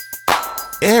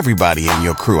Everybody in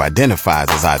your crew identifies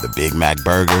as either Big Mac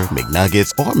Burger,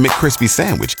 McNuggets, or McCrispy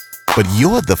Sandwich. But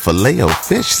you're the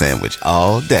Filet-O-Fish Sandwich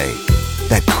all day.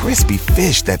 That crispy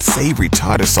fish, that savory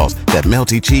tartar sauce, that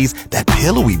melty cheese, that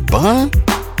pillowy bun.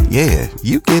 Yeah,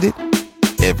 you get it.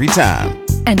 Every time.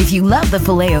 And if you love the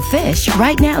Filet-O-Fish,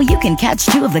 right now you can catch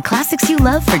two of the classics you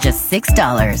love for just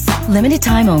 $6. Limited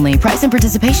time only. Price and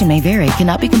participation may vary.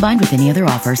 Cannot be combined with any other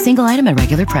offer. Single item at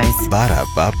regular price.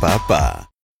 Ba-da-ba-ba-ba.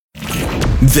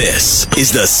 This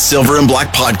is the Silver and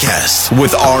Black Podcast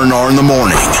with R&R in the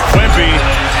morning. Wemby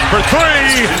for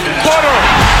three.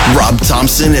 Butter. Rob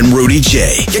Thompson and Rudy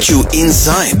J get you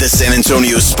inside the San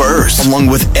Antonio Spurs, along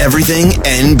with everything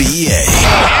NBA.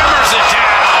 Hammers it down.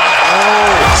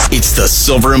 It's the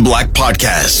Silver and Black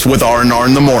Podcast with R&R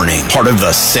in the morning, part of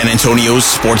the San Antonio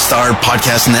Sports Star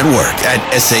Podcast Network at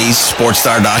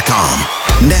sasportstar.com.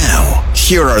 Now,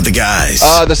 here are the guys.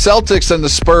 The Celtics and the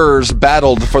Spurs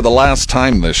battled for the last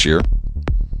time this year.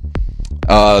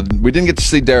 We didn't get to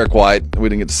see Derek White. We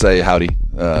didn't get to say howdy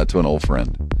to an old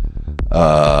friend.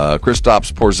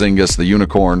 Kristaps Porzingis, the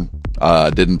unicorn,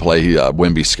 didn't play.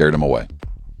 Wemby scared him away.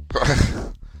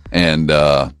 And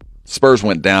Spurs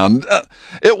went down.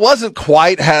 It wasn't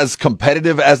quite as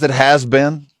competitive as it has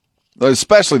been,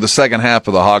 especially the second half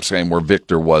of the Hawks game where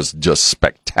Victor was just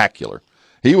spectacular.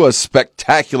 He was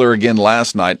spectacular again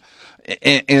last night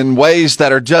in ways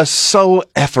that are just so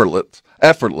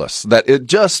effortless that it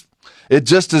just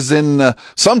is in.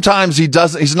 Sometimes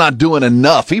he's not doing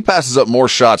enough. He passes up more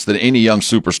shots than any young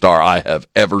superstar I have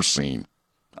ever seen.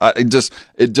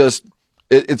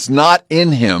 It's not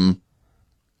in him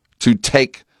to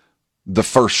take the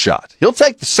first shot. He'll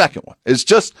take the second one. It's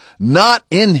just not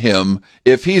in him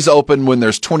if he's open when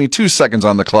there's 22 seconds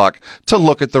on the clock to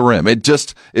look at the rim.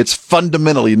 It's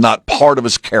fundamentally not part of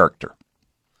his character.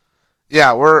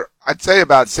 Yeah, I'd say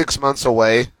about 6 months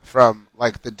away from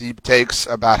like the deep takes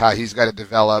about how he's got to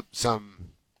develop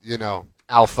some,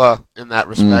 alpha in that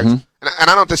respect. Mm-hmm. And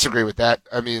I don't disagree with that.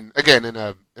 I mean, again, in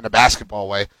a basketball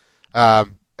way, I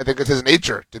think it's his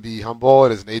nature to be humble.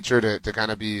 It is nature to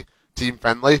kind of be team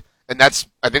friendly. And that's,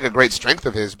 I think, a great strength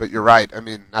of his, but you're right. I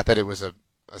mean, not that it was a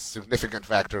significant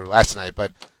factor last night,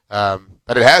 but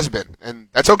it has been. And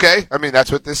that's okay. I mean,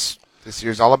 that's what this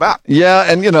year's all about.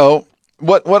 Yeah, and,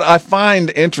 what I find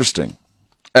interesting,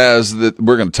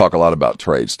 we're going to talk a lot about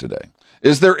trades today,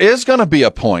 is there is going to be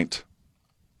a point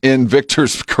in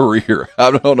Victor's career,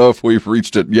 I don't know if we've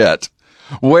reached it yet,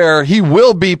 where he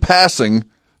will be passing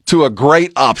to a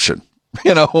great option.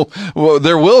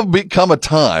 There will come a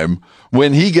time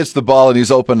when he gets the ball and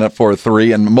he's open up for a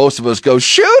three, and most of us go,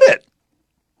 shoot it!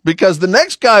 Because the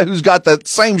next guy who's got that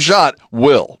same shot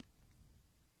will.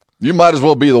 You might as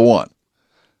well be the one.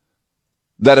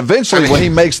 That eventually, when he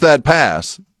makes that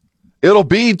pass, it'll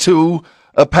be to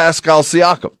a Pascal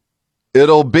Siakam.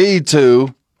 It'll be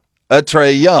to a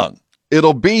Trae Young.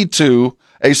 It'll be to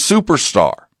a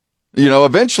superstar.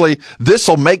 Eventually, this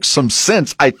will make some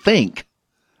sense, I think,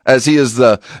 as he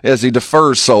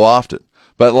defers so often.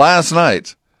 But last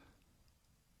night,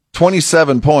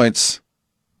 27 points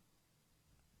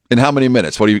in how many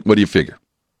minutes? What do you figure?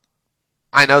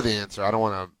 I know the answer. I don't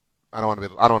want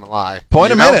to lie.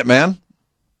 Point a minute, man.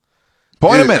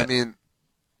 Point a minute. I mean,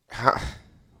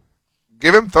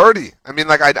 give him 30. I mean,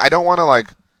 I don't want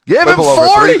to give him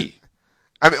 40.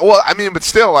 But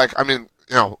still,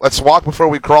 let's walk before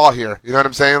we crawl here. You know what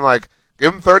I'm saying?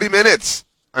 Give him 30 minutes.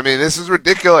 I mean, this is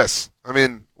ridiculous. I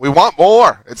mean, we want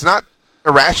more. It's not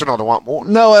irrational to want more.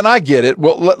 No, and I get it.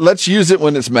 Well, let's use it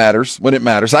when it matters.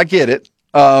 I get it.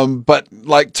 But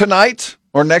tonight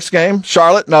or next game,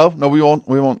 Charlotte, no, we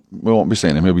won't be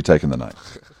seeing him. He'll be taking the night.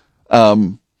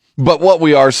 But what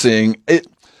we are seeing, it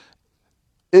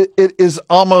is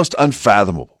almost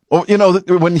unfathomable. Well,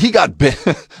 when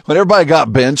when everybody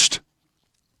got benched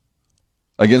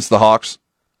against the Hawks,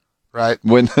 right?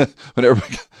 When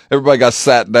everybody got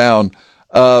sat down.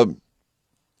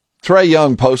 Trae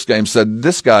Young postgame said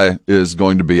this guy is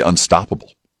going to be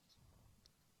unstoppable.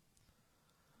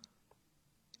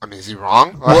 I mean, is he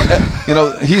wrong?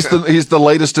 Well, he's the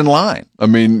latest in line. I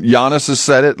mean, Giannis has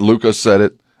said it. Luka said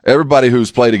it. Everybody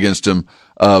who's played against him,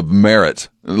 merit,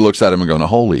 looks at him and going,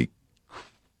 holy.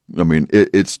 I mean,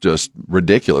 it's just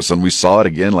ridiculous. And we saw it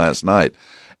again last night.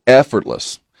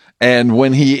 Effortless. And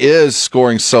when he is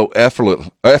scoring so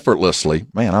effortlessly,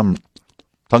 man, I'm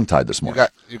tongue-tied this morning.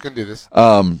 You can do this.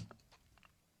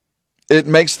 It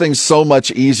makes things so much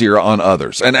easier on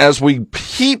others. And as we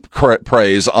heap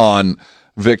praise on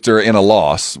Victor in a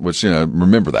loss, which,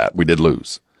 remember that, we did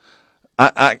lose.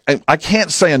 I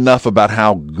can't say enough about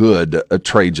how good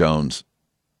Trae Jones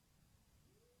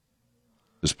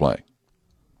is playing.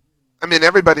 I mean,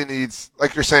 everybody needs,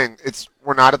 like you're saying,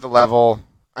 we're not at the level.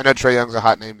 I know Trae Young's a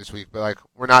hot name this week, but like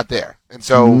we're not there, and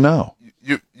so no,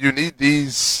 you need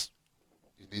these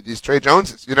Trae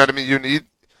Joneses. You know what I mean?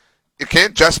 It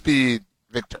can't just be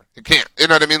Victor. It can't. You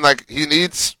know what I mean? Like he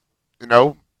needs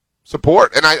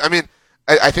support, and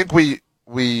I think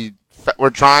we're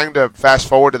trying to fast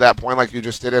forward to that point like you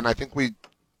just did, and I think we,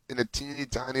 in a teeny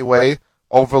tiny way,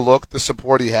 overlook the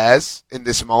support he has in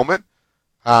this moment,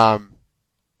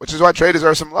 which is why Trae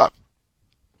deserves some love.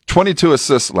 26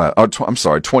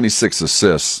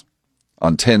 assists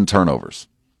on 10 turnovers.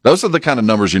 Those are the kind of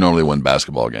numbers you normally win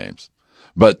basketball games.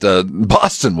 But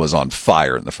Boston was on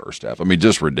fire in the first half. I mean,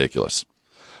 just ridiculous.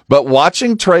 But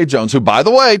watching Trae Jones, who, by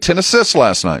the way, 10 assists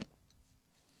last night,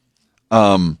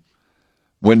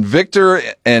 when Victor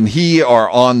and he are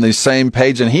on the same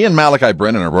page, and he and Malachi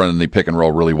Brennan are running the pick and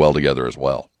roll really well together as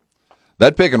well.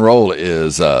 That pick and roll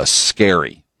is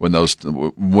scary when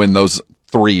those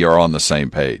three are on the same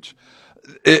page.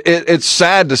 It's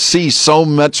sad to see so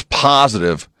much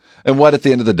positive, and what at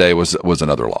the end of the day was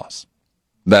another loss.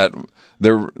 That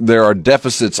there are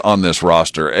deficits on this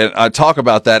roster, and I talk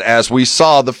about that as we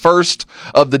saw the first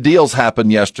of the deals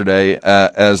happen yesterday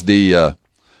as the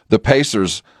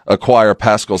Pacers acquire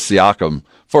Pascal Siakam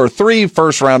for 3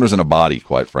 first-rounders and a body,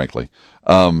 quite frankly.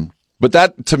 But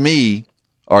that, to me,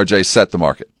 RJ, set the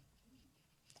market.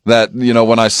 That,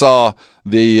 when I saw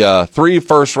the 3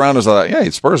 first-rounders, I thought, hey,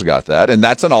 Spurs got that, and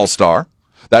that's an all-star.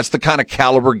 That's the kind of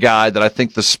caliber guy that I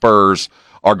think the Spurs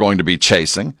are going to be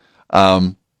chasing.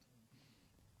 So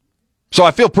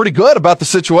I feel pretty good about the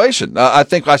situation. I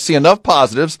think I see enough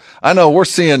positives. I know we're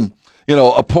seeing,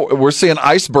 we're seeing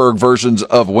iceberg versions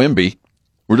of Wemby.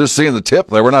 We're just seeing the tip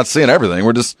there. We're not seeing everything.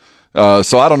 We're just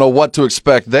so I don't know what to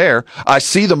expect there. I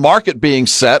see the market being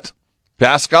set.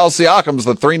 Pascal Siakam's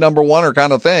the 3 number one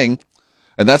kind of thing,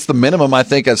 and that's the minimum I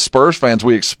think as Spurs fans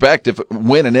we expect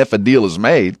when and if a deal is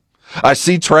made. I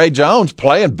see Trae Jones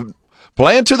playing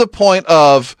to the point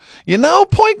of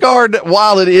point guard,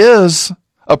 while it is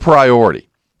a priority,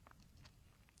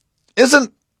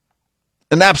 isn't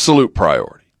an absolute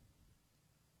priority.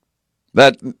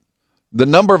 That the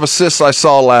number of assists I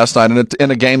saw last night in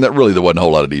a game that really there wasn't a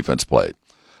whole lot of defense played,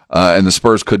 and the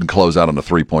Spurs couldn't close out on a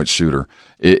 3-point shooter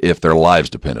if their lives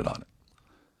depended on it.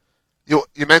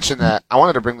 You mentioned that. I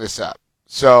wanted to bring this up.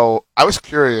 So I was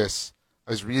curious.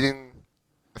 I was reading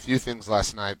a few things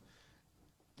last night.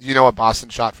 Do you know what Boston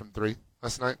shot from 3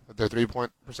 last night? What their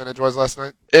 3-point percentage was last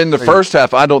night? In the first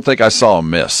half, I don't think I saw a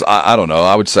miss. I don't know.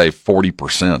 I would say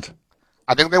 40%.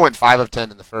 I think they went 5 of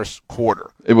 10 in the first quarter.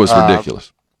 It was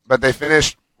ridiculous. But they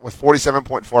finished with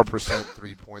 47.4%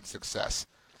 3-point success.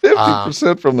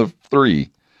 50% from the 3.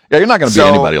 Yeah, you're not going to beat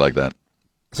anybody like that.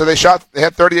 So they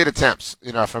had 38 attempts,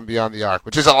 from beyond the arc,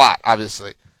 which is a lot,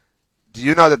 obviously. Do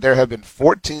you know that there have been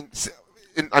 14?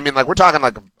 We're talking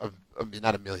like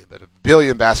not a million, but 1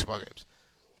 billion basketball games.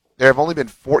 There have only been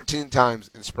 14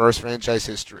 times in Spurs franchise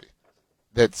history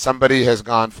that somebody has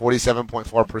gone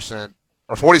 47.4%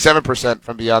 or 47%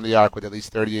 from beyond the arc with at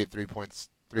least 38 3 points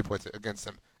against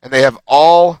them, and they have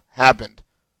all happened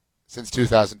since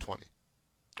 2020.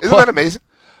 Isn't that amazing?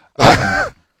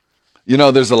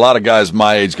 There's a lot of guys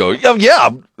my age go, yeah,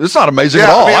 it's not amazing at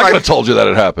all. I could have told you that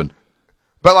it happened.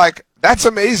 But, that's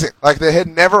amazing. They had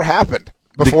never happened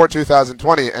before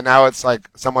 2020, and now it's,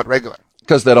 somewhat regular.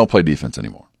 Because they don't play defense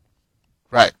anymore.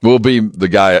 Right. We'll be the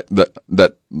guy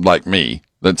that like me,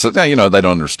 that says, they don't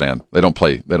understand. They don't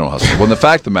play. They don't hustle. Well, the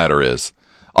fact of the matter is,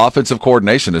 offensive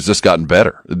coordination has just gotten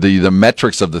better. The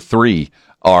metrics of the 3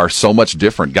 are so much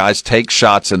different. Guys take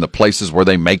shots in the places where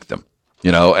they make them.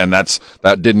 And that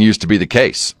didn't used to be the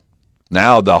case.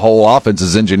 Now the whole offense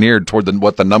is engineered toward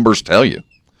what the numbers tell you.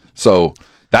 So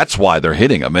that's why they're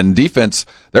hitting them. And defense,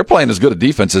 they're playing as good a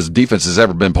defense as defense has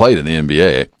ever been played in the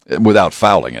NBA, without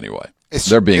fouling anyway. It's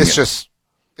just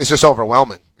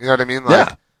overwhelming. You know what I mean?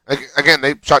 Again,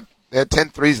 they had 10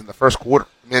 threes in the first quarter.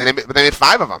 But they made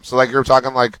 5 of them. So you're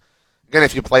talking again,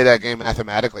 if you play that game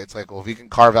mathematically, it's if we can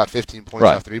carve out 15 points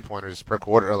off 3-pointers per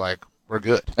quarter, we're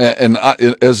good. And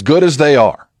as good as they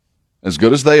are,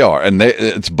 and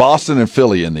it's Boston and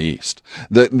Philly in the East.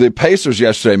 The Pacers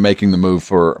yesterday making the move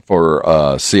for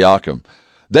Siakam,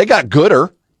 they got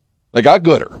gooder. They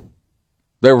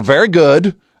were very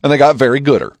good, and they got very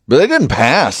gooder. But they didn't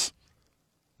pass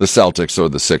the Celtics or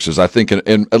the Sixers, I think,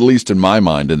 at least in my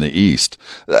mind, in the East.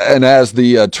 And as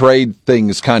the trade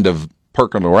things kind of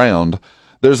perking around,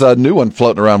 there's a new one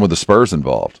floating around with the Spurs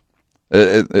involved.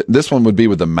 This one would be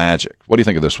with the Magic. What do you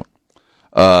think of this one?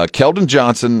 Keldon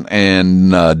Johnson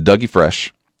and Dougie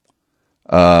Fresh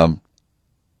to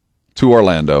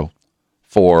Orlando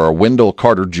for Wendell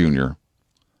Carter Jr.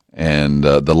 and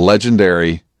the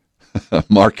legendary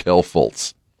Markelle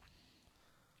Fultz.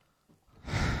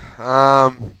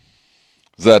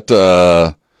 Is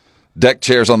that deck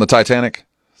chairs on the Titanic?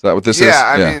 Is that what this is? Yeah,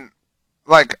 I mean,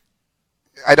 like,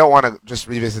 I don't want to just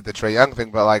revisit the Trae Young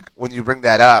thing, but, like, when you bring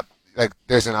that up, like,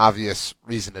 there's an obvious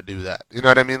reason to do that. You know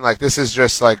what I mean? Like, this is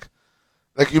just, like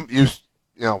you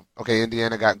know, okay,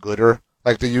 Indiana got gooder.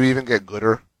 Like, do you even get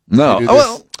gooder?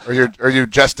 No. Or you're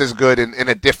just as good in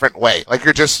a different way. Like,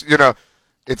 you're just, you know,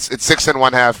 it's 6 in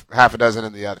one half a dozen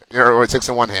in the other. Or 6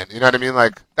 in one hand. You know what I mean?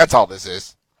 Like, that's all this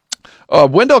is.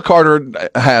 Wendell Carter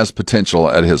has potential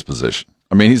at his position.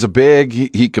 I mean, he's a big.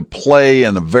 He could play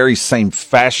in the very same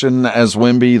fashion as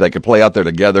Wemby. They could play out there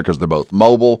together because they're both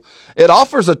mobile. It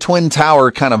offers a twin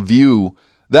tower kind of view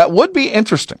that would be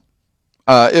interesting.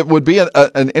 It would be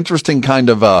an interesting kind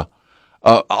of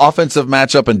offensive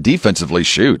matchup and defensively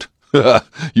shoot.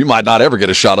 You might not ever get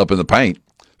a shot up in the paint.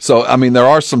 So, I mean, there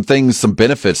are some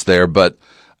benefits there, but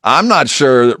I'm not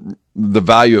sure the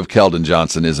value of Keldon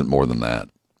Johnson isn't more than that.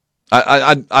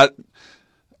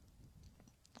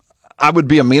 I would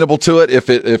be amenable to it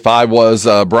if I was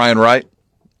Brian Wright,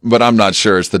 but I'm not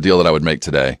sure it's the deal that I would make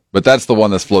today. But that's the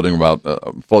one that's floating about.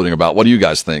 What do you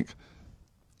guys think?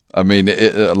 I mean,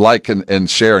 like and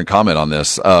share and comment on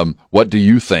this. What do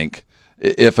you think?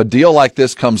 If a deal like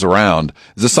this comes around,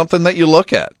 is this something that you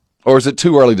look at, or is it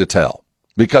too early to tell?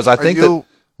 Because I think that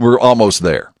we're almost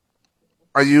there.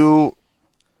 Are you,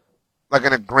 like,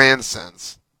 in a grand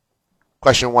sense,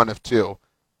 question 1 of 2,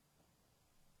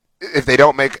 if they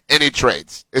don't make any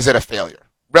trades, is it a failure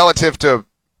relative to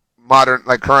modern,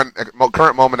 like,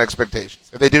 current moment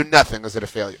expectations? If they do nothing, is it a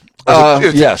failure?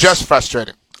 Yes. Just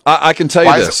frustrating. I can tell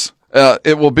you this.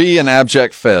 It will be an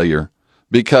abject failure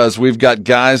because we've got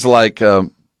guys like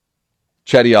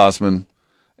Chetty Osman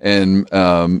and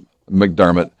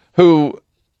McDermott who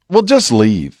will just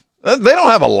leave. They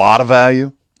don't have a lot of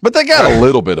value, but they got a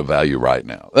little bit of value right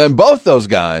now. And both those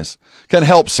guys can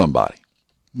help somebody.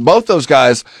 Both those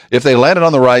guys, if they landed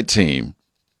on the right team,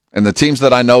 and the teams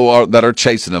that I know that are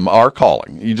chasing them are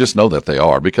calling. You just know that they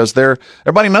are because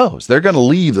everybody knows they're going to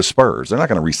leave the Spurs. They're not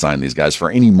going to re-sign these guys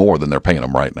for any more than they're paying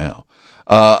them right now.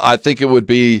 I think it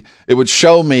would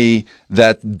show me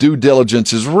that due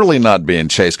diligence is really not being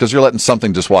chased because you're letting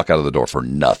something just walk out of the door for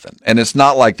nothing. And it's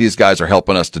not like these guys are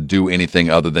helping us to do anything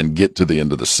other than get to the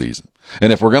end of the season.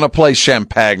 And if we're going to play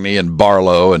Champagne and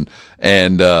Barlow and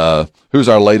who's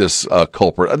our latest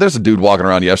culprit? There's a dude walking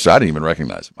around yesterday. I didn't even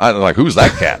recognize him. I'm like, who's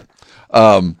that cat?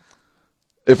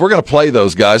 If we're going to play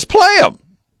those guys, play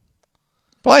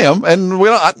them, and we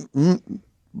don't.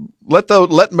 Let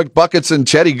McBuckets and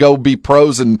Chetty go be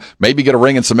pros and maybe get a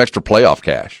ring and some extra playoff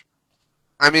cash.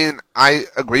 I mean, I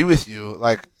agree with you.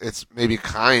 Like, it's maybe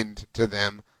kind to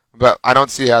them, but I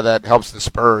don't see how that helps the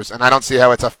Spurs, and I don't see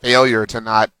how it's a failure to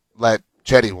not let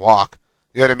Chetty walk.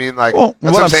 You know what I mean? Like, well,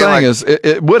 what I'm saying is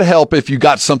it would help if you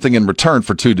got something in return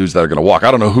for two dudes that are going to walk.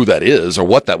 I don't know who that is or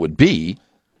what that would be.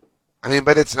 I mean,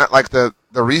 but it's not like the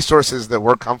resources that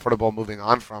we're comfortable moving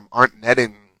on from aren't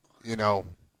netting,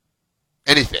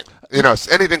 anything,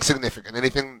 anything significant,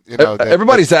 anything, that,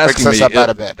 everybody's asking us me, up out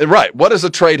of bed. Right. What does a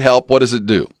trade help? What does it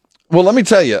do? Well, let me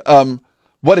tell you,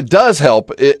 what it does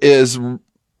help is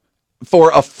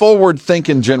for a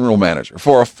forward-thinking general manager,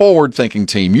 for a forward-thinking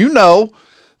team,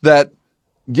 that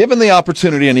given the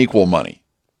opportunity and equal money,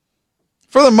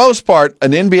 for the most part,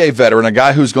 an NBA veteran, a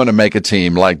guy who's going to make a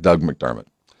team like Doug McDermott,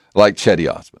 like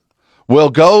Chetty Osman,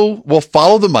 will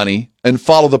follow the money and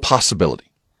follow the possibility.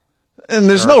 And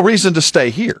there's no reason to stay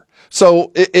here.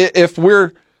 So if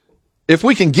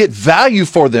we can get value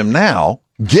for them now,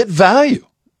 get value.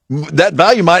 That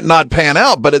value might not pan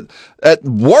out, but at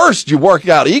worst, you work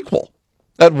out equal.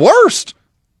 At worst,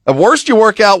 you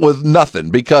work out with nothing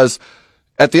because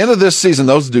at the end of this season,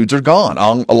 those dudes are gone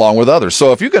along with others.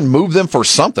 So if you can move them for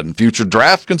something, future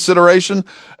draft consideration,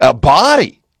 a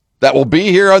body that will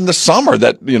be here in the summer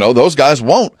that, those guys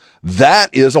won't.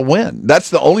 That is a win.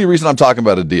 That's the only reason I'm talking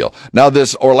about a deal. Now,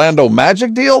 this Orlando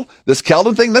Magic deal, this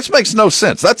Keldon thing, this makes no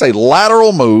sense. That's a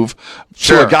lateral move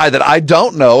to a guy that I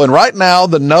don't know. And right now,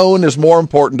 the known is more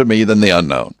important to me than the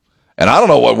unknown. And I don't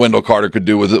know what Wendell Carter could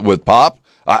do with Pop.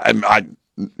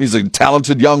 He's a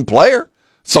talented young player.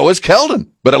 So is Keldon.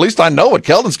 But at least I know what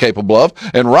Keldon's capable of.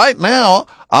 And right now,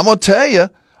 I'm going to tell you,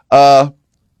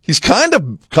 he's kind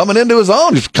of coming into his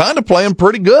own. He's kind of playing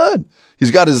pretty good. He's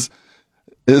got his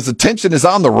attention is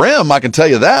on the rim, I can tell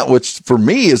you that, which for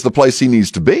me is the place he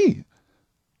needs to be.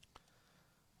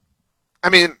 I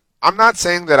mean, I'm not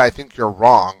saying that I think you're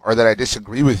wrong or that I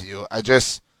disagree with you. I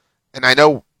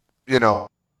know,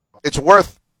 it's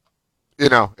worth,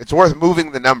 it's worth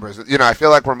moving the numbers. I feel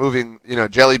like we're moving,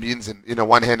 jelly beans in,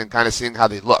 one hand and kind of seeing how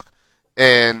they look.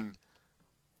 And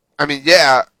I mean,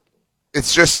 yeah,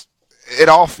 it's just, it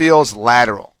all feels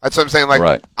lateral. That's what I'm saying. Like,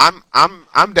 right.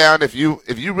 I'm down if you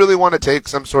really want to take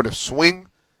some sort of swing.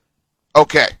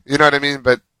 Okay. You know what I mean?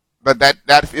 But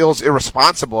that feels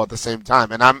irresponsible at the same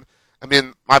time. And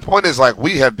my point is, like,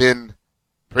 we have been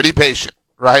pretty patient,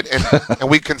 right? And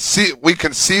we can see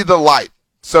the light,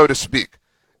 so to speak.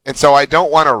 And so I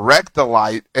don't want to wreck the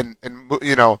light and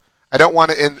I don't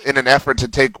want to, in an effort to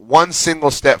take one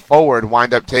single step forward,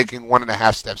 wind up taking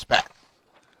 1.5 steps back.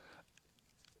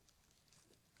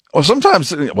 Well,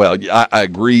 sometimes, I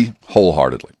agree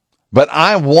wholeheartedly. But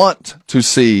I want to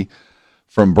see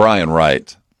from Brian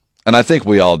Wright, and I think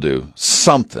we all do,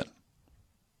 something.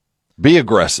 Be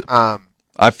aggressive.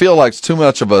 I feel like too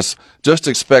much of us just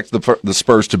expect the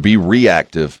Spurs to be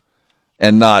reactive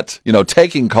and not,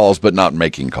 taking calls but not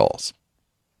making calls.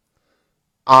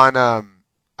 I've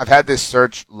had this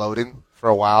search loading for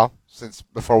a while since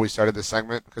before we started this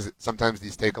segment because sometimes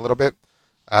these take a little bit.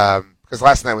 Because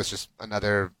last night was just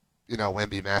another,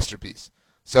 Wemby masterpiece.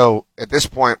 So at this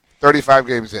point, 35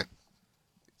 games in,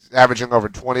 averaging over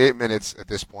 28 minutes at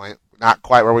this point, not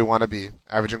quite where we want to be,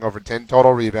 averaging over 10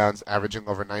 total rebounds, averaging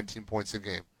over 19 points a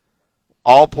game.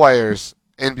 All players,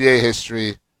 NBA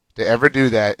history, to ever do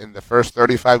that in the first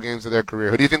 35 games of their career.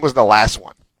 Who do you think was the last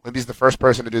one? Wemby's the first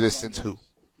person to do this since who?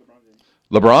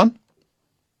 LeBron?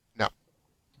 No.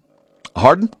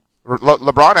 Harden?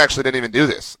 LeBron actually didn't even do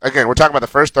this. Again, we're talking about the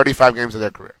first 35 games of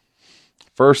their career.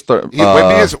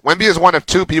 Wemby is one of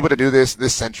 2 people to do this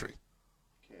century.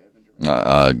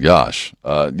 Durant?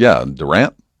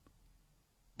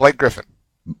 Blake Griffin.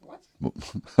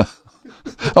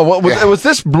 Was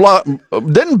this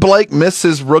didn't Blake miss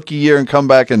his rookie year and come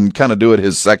back and kind of do it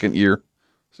his second year?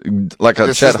 Like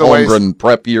a Chet Holmgren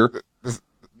prep year?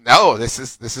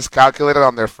 This is calculated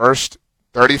on their first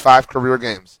 35 career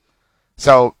games.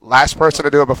 So last person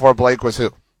to do it before Blake was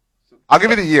who? I'll give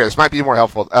you the year. This might be more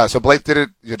helpful. So Blake did it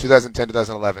 2010,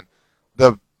 2011.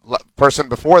 The person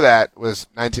before that was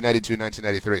 1992,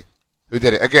 1993. Who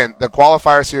did it? Again, the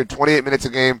qualifiers here, 28 minutes a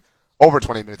game, over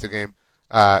 20 minutes a game,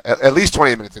 at least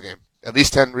 28 minutes a game, at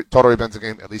least 10 total rebounds a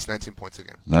game, at least 19 points a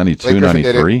game. 92,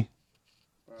 93?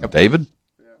 Yep. David?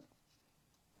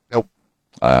 Nope.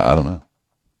 I don't know.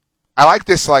 I like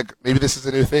this, like, maybe this is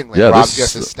a new thing. Like, Rob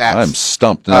guesses stats. I'm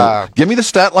stumped. Give me the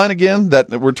stat line again that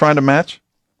we're trying to match.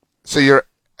 So you're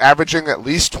averaging at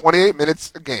least 28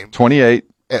 minutes a game. 28.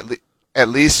 At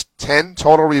least 10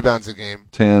 total rebounds a game.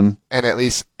 10. And at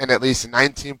least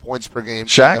 19 points per game.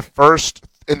 Shaq?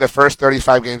 In the first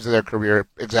 35 games of their career.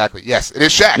 Exactly. Yes, it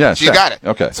is Shaq. Yeah, You got it.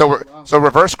 Okay. So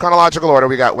reverse chronological order.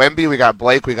 We got Wemby, we got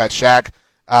Blake, we got Shaq.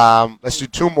 Let's do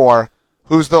 2 more.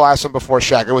 Who's the last one before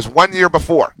Shaq? It was 1 year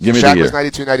before. Give me Shaq the year. Was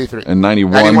 92, 93. And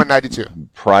 91. 91, 92.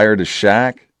 Prior to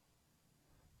Shaq?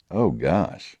 Oh,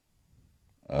 gosh.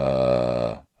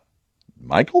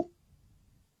 Michael?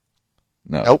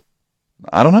 No. Nope.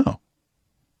 I don't know.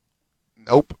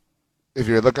 Nope. If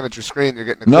you're looking at your screen, you're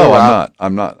getting a clue. No,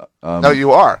 I'm not. No,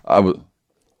 you are. Oh, You're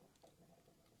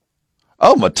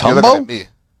looking at Mutombo? me.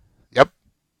 Yep.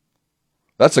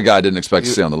 That's a guy I didn't expect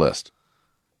to see on the list.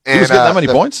 And, He was getting that many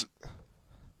points?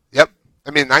 Yep.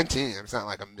 I mean, 19. It's not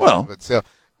like I'm Well. but still.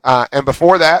 And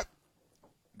before that,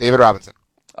 David Robinson.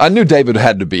 I knew David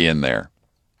had to be in there.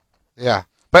 Yeah.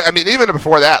 But, I mean, even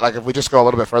before that, like if we just go a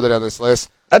little bit further down this list.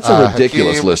 That's a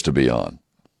ridiculous list to be on.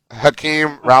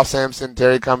 Hakeem, Ralph Sampson,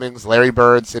 Terry Cummings, Larry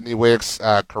Bird, Sidney Wicks,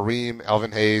 Kareem,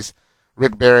 Elvin Hayes,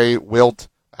 Rick Barry, Wilt.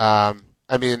 I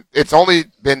mean, it's only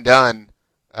been done.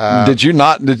 Did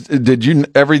you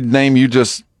every name you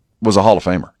just was a Hall of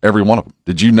Famer? Every one of them.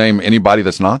 Did you name anybody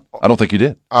that's not? I don't think you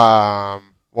did. Well,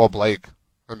 Blake.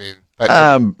 I mean,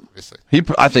 obviously.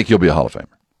 I think he'll be a Hall of Famer.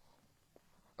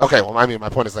 Okay, well, I mean, my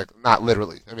point is like not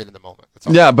literally. I mean, in the moment.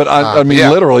 Yeah, but I mean,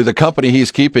 literally, the company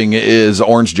he's keeping is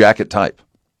orange jacket type,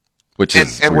 which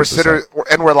is and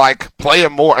we're like play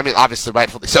him more. I mean, obviously,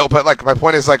 rightfully so. But like, my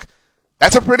point is like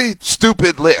that's a pretty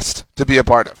stupid list to be a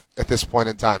part of at this point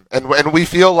in time, and we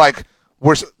feel like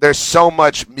there's so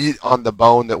much meat on the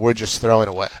bone that we're just throwing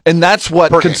away. And that's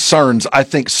what concerns, I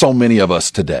think, so many of us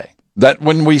today. That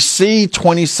when we see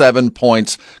 27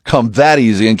 points come that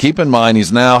easy, and keep in mind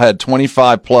he's now had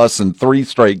 25 plus in 3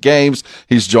 straight games.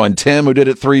 He's joined Tim, who did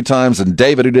it 3 times, and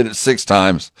David, who did it 6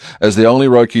 times, as the only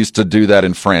rookies to do that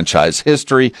in franchise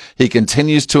history. He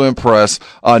continues to impress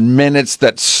on minutes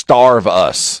that starve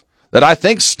us, that I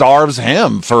think starves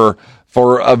him for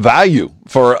a value,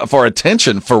 for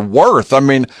attention, for worth. I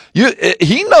mean,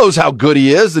 he knows how good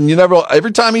he is, and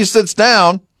every time he sits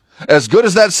down, As good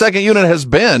as that second unit has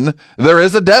been, there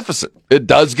is a deficit. It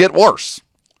does get worse.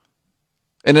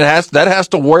 And that has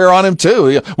to wear on him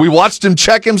too. We watched him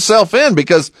check himself in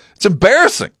because it's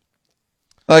embarrassing.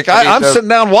 Like I'm sitting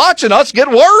down watching us get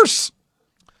worse.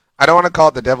 I don't want to call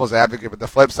it the devil's advocate, but the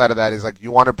flip side of that is like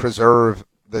you want to preserve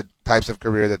the types of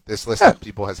career that this list of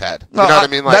people has had. You know what I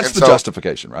mean? Like, that's the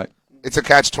justification, right? It's a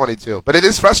catch-22, but it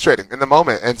is frustrating in the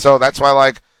moment, and so that's why,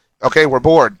 like, okay, we're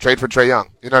bored. Trade for Trae Young.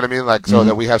 You know what I mean? Like, so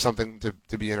that we have something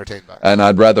to be entertained by. And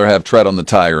I'd rather have tread on the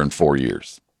tire in 4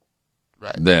 years.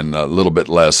 Right. Than a little bit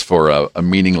less for a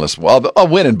meaningless. Well, a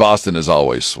win in Boston is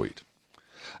always sweet.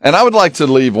 And I would like to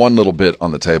leave one little bit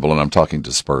on the table, and I'm talking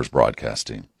to Spurs broadcast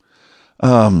team.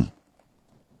 The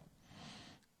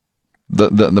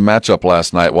matchup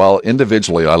last night, while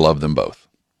individually I love them both.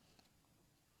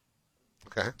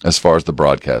 Okay. As far as the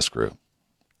broadcast crew.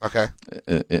 Okay.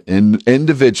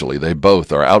 Individually, they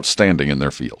both are outstanding in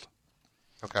their field.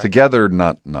 Okay. Together,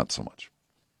 not so much.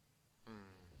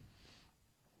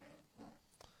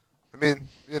 I mean,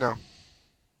 you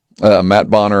know. Matt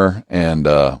Bonner and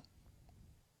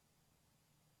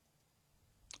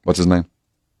what's his name?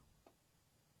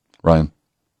 Ryan?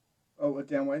 Oh,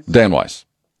 Dan Weiss? Dan Weiss.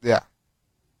 Yeah.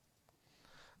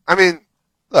 I mean,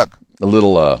 look. A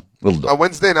little a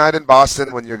Wednesday night in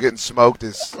Boston when you're getting smoked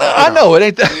is. I know it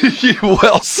ain't that.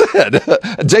 Well said.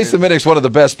 Jason Minnick's one of the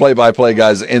best play-by-play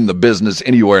guys in the business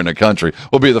anywhere in the country.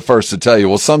 Will be the first to tell you.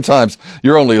 Well, sometimes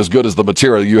you're only as good as the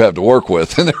material you have to work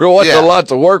with, and there wasn't a lot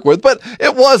to work with. But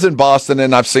it was in Boston,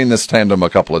 and I've seen this tandem a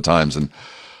couple of times. And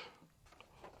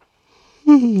I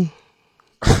mean,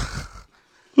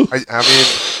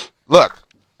 look.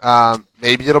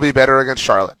 Maybe it'll be better against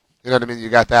Charlotte. You know what I mean? You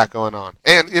got that going on.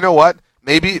 And you know what?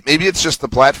 Maybe it's just the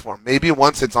platform. Maybe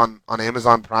once it's on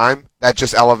Amazon Prime, that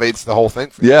just elevates the whole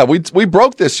thing for you. Yeah, we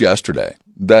broke this yesterday.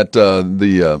 That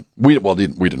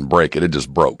we didn't break it. It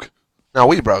just broke. No,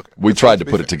 we broke it. We tried to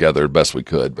put it together best we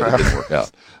could, but it didn't work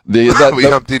out. We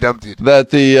Humpty Dumpty. That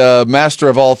the master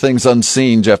of all things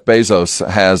unseen, Jeff Bezos,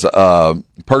 has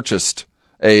purchased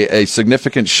a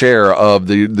significant share of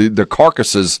the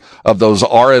carcasses of those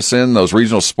RSN, those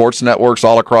regional sports networks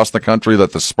all across the country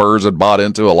that the Spurs had bought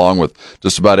into, along with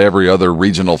just about every other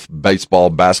regional baseball,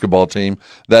 basketball team.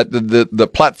 That the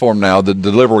platform now, the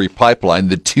delivery pipeline,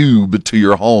 the tube to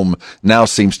your home now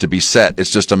seems to be set.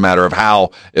 It's just a matter of how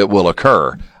it will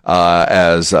occur.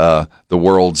 As the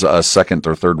world's second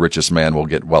or third richest man will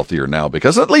get wealthier now,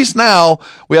 because at least now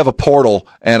we have a portal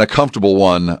and a comfortable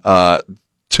one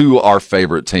to our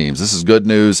favorite teams. This is good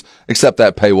news, except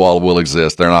that paywall will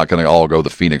exist. They're not going to all go the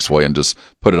Phoenix way and just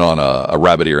put it on a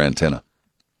rabbit ear antenna.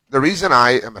 The reason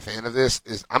I am a fan of this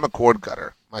is I'm a cord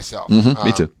cutter myself.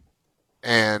 Me too.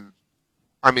 And,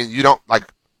 I mean, you don't,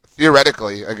 like,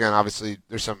 theoretically, again, obviously,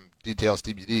 there's some details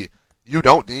TBD, you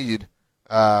don't need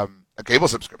a cable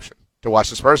subscription to watch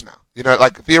the Spurs now. You know,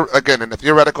 like, again, in a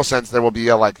theoretical sense, there will be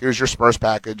a, like, here's your Spurs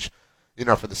package, you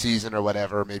know, for the season or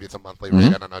whatever. Maybe it's a monthly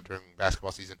rate. I don't know, during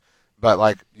basketball season. But,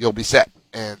 like, you'll be set.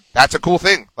 And that's a cool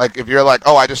thing. Like, if you're like,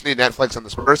 oh, I just need Netflix on the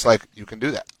Spurs, like, you can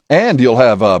do that. And you'll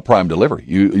have Prime delivery.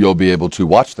 You'll be able to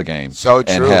watch the game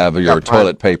and have your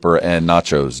toilet paper and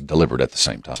nachos delivered at the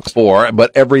same time.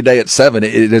 But every day at 7,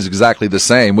 it is exactly the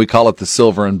same. We call it the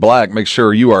Silver and Black. Make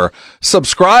sure you are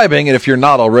subscribing, and if you're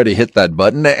not already, hit that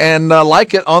button and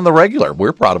like it on the regular.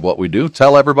 We're proud of what we do.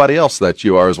 Tell everybody else that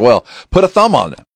you are as well. Put a thumb on it.